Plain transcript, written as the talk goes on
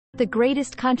the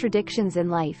greatest contradictions in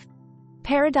life.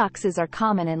 Paradoxes are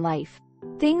common in life.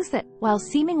 Things that, while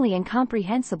seemingly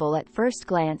incomprehensible at first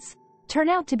glance, turn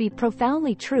out to be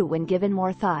profoundly true when given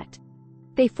more thought.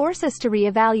 They force us to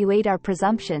reevaluate our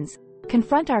presumptions,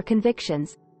 confront our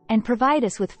convictions, and provide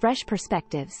us with fresh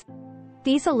perspectives.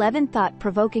 These 11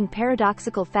 thought-provoking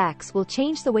paradoxical facts will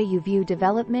change the way you view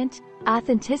development,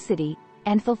 authenticity,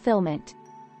 and fulfillment.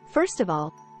 First of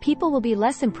all, people will be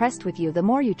less impressed with you the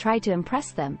more you try to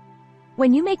impress them.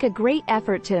 When you make a great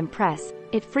effort to impress,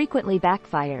 it frequently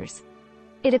backfires.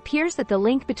 It appears that the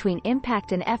link between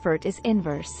impact and effort is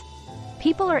inverse.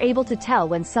 People are able to tell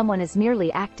when someone is merely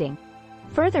acting.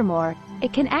 Furthermore,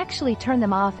 it can actually turn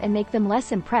them off and make them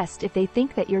less impressed if they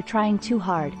think that you're trying too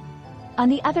hard. On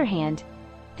the other hand,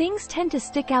 things tend to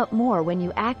stick out more when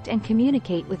you act and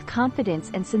communicate with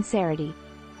confidence and sincerity.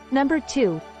 Number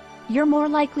 2. You're more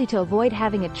likely to avoid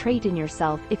having a trait in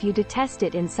yourself if you detest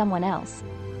it in someone else.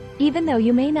 Even though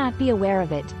you may not be aware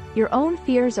of it, your own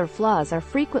fears or flaws are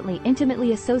frequently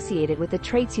intimately associated with the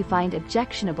traits you find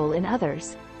objectionable in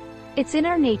others. It's in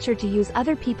our nature to use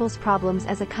other people's problems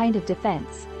as a kind of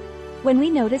defense. When we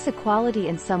notice a quality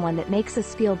in someone that makes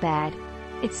us feel bad,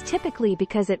 it's typically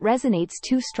because it resonates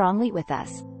too strongly with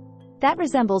us. That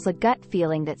resembles a gut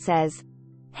feeling that says,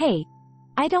 "Hey,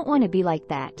 I don't want to be like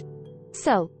that."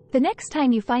 So, the next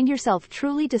time you find yourself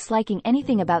truly disliking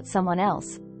anything about someone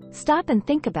else, stop and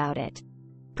think about it.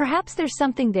 Perhaps there's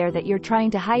something there that you're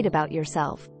trying to hide about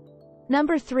yourself.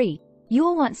 Number 3. You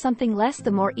will want something less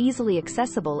the more easily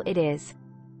accessible it is.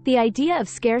 The idea of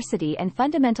scarcity and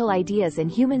fundamental ideas in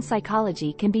human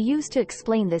psychology can be used to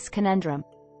explain this conundrum.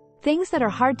 Things that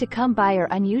are hard to come by or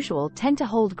unusual tend to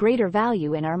hold greater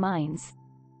value in our minds.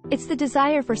 It's the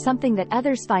desire for something that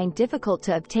others find difficult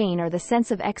to obtain or the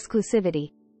sense of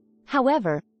exclusivity.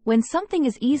 However, when something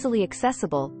is easily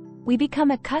accessible, we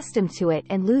become accustomed to it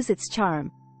and lose its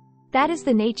charm. That is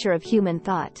the nature of human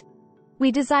thought.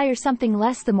 We desire something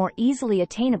less the more easily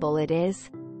attainable it is.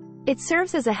 It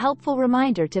serves as a helpful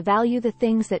reminder to value the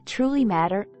things that truly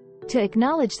matter, to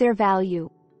acknowledge their value,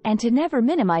 and to never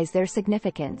minimize their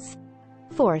significance.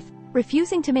 Fourth,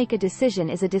 refusing to make a decision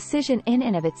is a decision in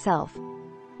and of itself.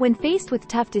 When faced with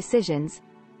tough decisions,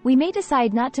 we may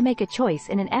decide not to make a choice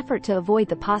in an effort to avoid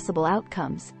the possible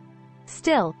outcomes.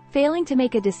 Still, failing to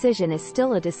make a decision is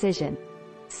still a decision.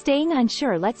 Staying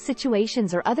unsure lets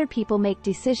situations or other people make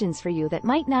decisions for you that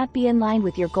might not be in line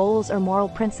with your goals or moral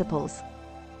principles.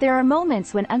 There are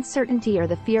moments when uncertainty or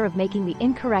the fear of making the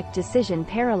incorrect decision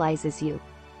paralyzes you.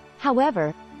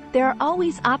 However, there are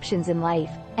always options in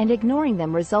life, and ignoring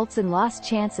them results in lost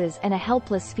chances and a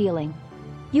helpless feeling.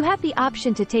 You have the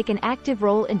option to take an active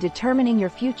role in determining your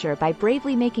future by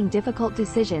bravely making difficult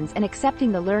decisions and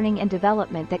accepting the learning and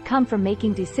development that come from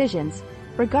making decisions,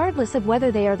 regardless of whether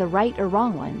they are the right or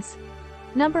wrong ones.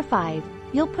 Number 5.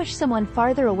 You'll push someone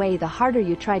farther away the harder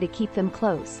you try to keep them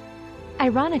close.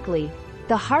 Ironically,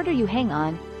 the harder you hang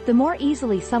on, the more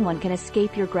easily someone can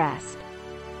escape your grasp.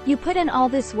 You put in all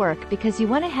this work because you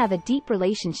want to have a deep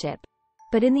relationship,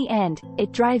 but in the end,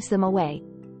 it drives them away.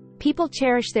 People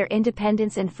cherish their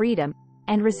independence and freedom,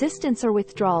 and resistance or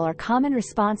withdrawal are common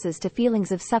responses to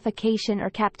feelings of suffocation or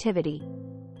captivity.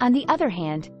 On the other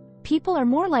hand, people are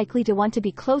more likely to want to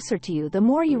be closer to you the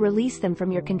more you release them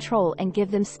from your control and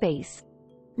give them space.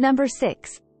 Number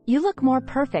 6. You look more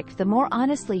perfect the more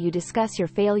honestly you discuss your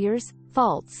failures,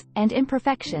 faults, and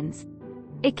imperfections.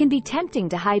 It can be tempting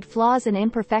to hide flaws and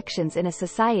imperfections in a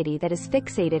society that is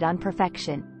fixated on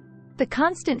perfection. The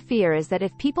constant fear is that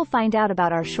if people find out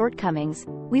about our shortcomings,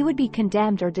 we would be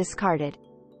condemned or discarded.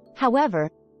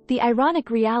 However, the ironic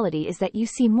reality is that you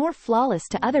seem more flawless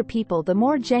to other people the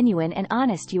more genuine and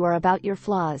honest you are about your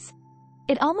flaws.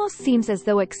 It almost seems as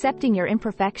though accepting your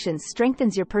imperfections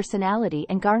strengthens your personality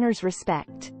and garners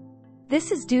respect.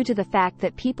 This is due to the fact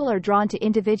that people are drawn to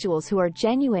individuals who are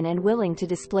genuine and willing to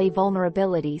display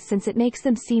vulnerability since it makes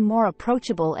them seem more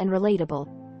approachable and relatable.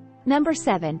 Number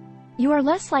 7. You are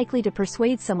less likely to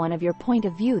persuade someone of your point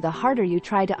of view the harder you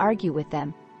try to argue with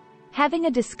them. Having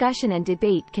a discussion and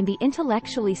debate can be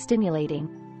intellectually stimulating.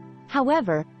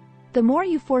 However, the more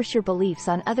you force your beliefs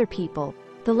on other people,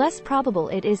 the less probable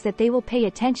it is that they will pay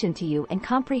attention to you and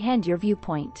comprehend your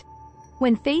viewpoint.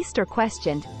 When faced or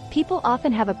questioned, people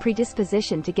often have a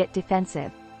predisposition to get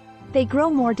defensive. They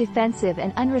grow more defensive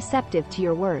and unreceptive to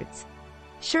your words.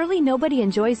 Surely nobody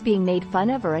enjoys being made fun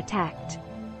of or attacked.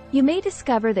 You may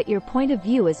discover that your point of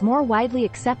view is more widely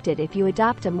accepted if you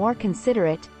adopt a more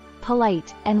considerate,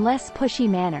 polite, and less pushy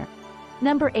manner.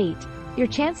 Number 8. Your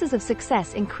chances of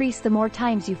success increase the more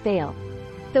times you fail.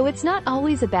 Though it's not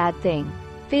always a bad thing,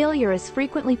 failure is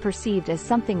frequently perceived as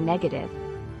something negative.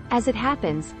 As it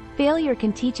happens, failure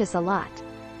can teach us a lot.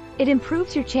 It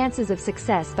improves your chances of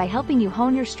success by helping you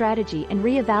hone your strategy and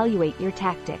reevaluate your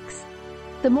tactics.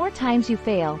 The more times you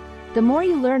fail, the more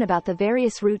you learn about the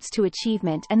various routes to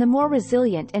achievement and the more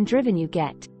resilient and driven you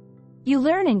get. You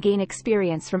learn and gain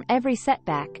experience from every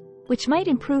setback, which might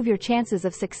improve your chances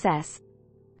of success.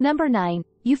 Number 9.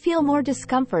 You feel more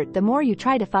discomfort the more you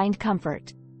try to find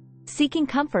comfort. Seeking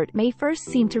comfort may first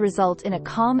seem to result in a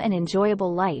calm and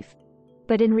enjoyable life,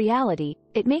 but in reality,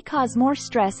 it may cause more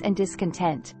stress and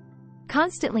discontent.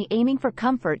 Constantly aiming for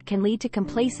comfort can lead to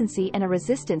complacency and a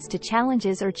resistance to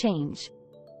challenges or change.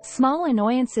 Small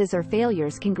annoyances or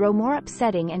failures can grow more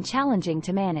upsetting and challenging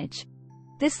to manage.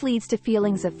 This leads to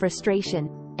feelings of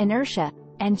frustration, inertia,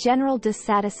 and general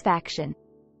dissatisfaction.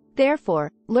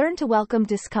 Therefore, learn to welcome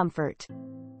discomfort.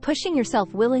 Pushing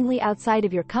yourself willingly outside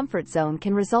of your comfort zone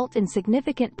can result in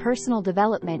significant personal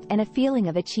development and a feeling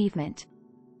of achievement.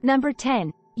 Number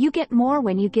 10. You get more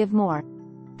when you give more.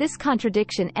 This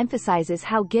contradiction emphasizes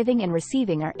how giving and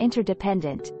receiving are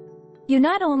interdependent. You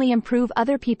not only improve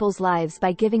other people's lives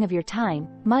by giving of your time,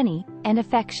 money, and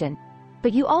affection,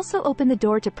 but you also open the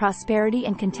door to prosperity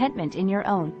and contentment in your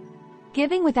own.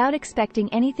 Giving without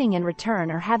expecting anything in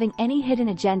return or having any hidden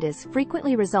agendas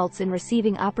frequently results in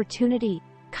receiving opportunity,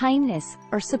 kindness,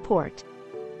 or support.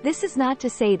 This is not to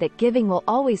say that giving will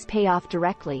always pay off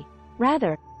directly.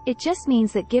 Rather, it just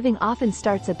means that giving often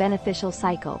starts a beneficial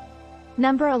cycle.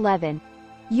 Number 11.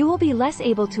 You will be less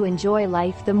able to enjoy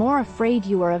life the more afraid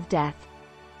you are of death.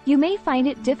 You may find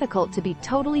it difficult to be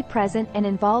totally present and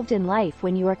involved in life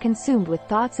when you are consumed with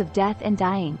thoughts of death and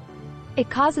dying. It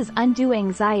causes undue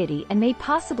anxiety and may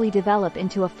possibly develop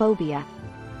into a phobia.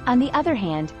 On the other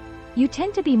hand, you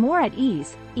tend to be more at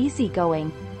ease,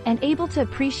 easygoing, and able to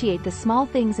appreciate the small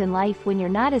things in life when you're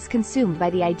not as consumed by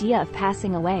the idea of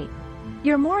passing away.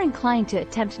 You're more inclined to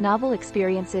attempt novel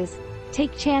experiences,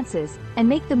 take chances, and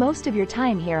make the most of your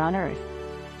time here on Earth.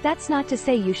 That's not to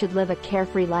say you should live a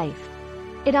carefree life.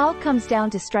 It all comes down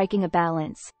to striking a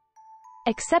balance.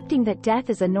 Accepting that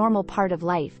death is a normal part of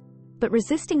life, but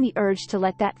resisting the urge to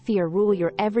let that fear rule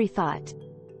your every thought.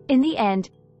 In the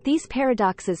end, these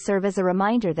paradoxes serve as a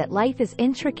reminder that life is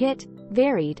intricate,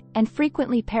 varied, and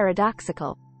frequently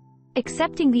paradoxical.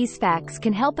 Accepting these facts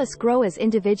can help us grow as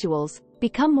individuals,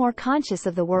 become more conscious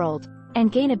of the world,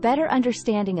 and gain a better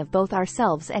understanding of both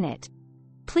ourselves and it.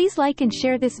 Please like and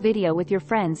share this video with your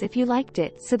friends if you liked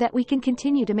it so that we can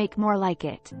continue to make more like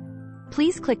it.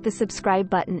 Please click the subscribe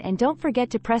button and don't forget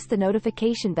to press the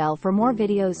notification bell for more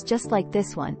videos just like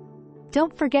this one.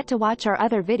 Don't forget to watch our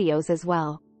other videos as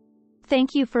well.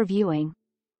 Thank you for viewing.